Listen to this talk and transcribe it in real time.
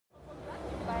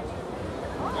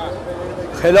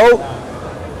Hello,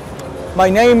 my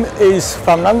name is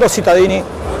Fernando Cittadini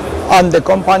and the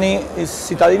company is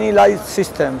Cittadini Light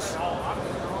Systems.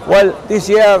 Well, this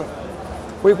year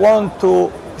we want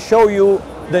to show you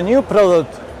the new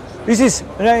product. This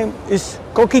name is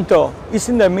Coquito. It's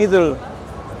in the middle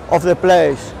of the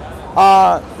place.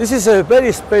 This is a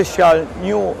very special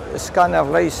new scanner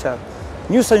laser,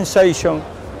 new sensation,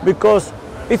 because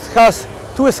it has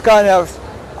two scanners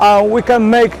and we can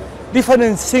make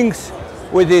different things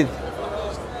with it.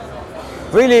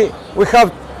 Really, we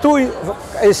have two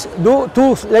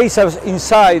lasers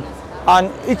inside and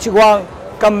each one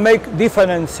can make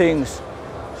different things.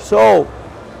 So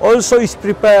also it's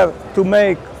prepared to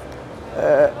make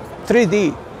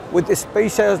 3D with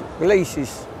spatial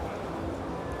glasses,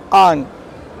 and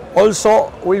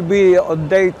also will be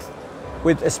updated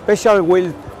with a special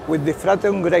wheel with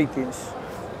diffraction gratings.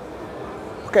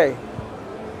 Okay.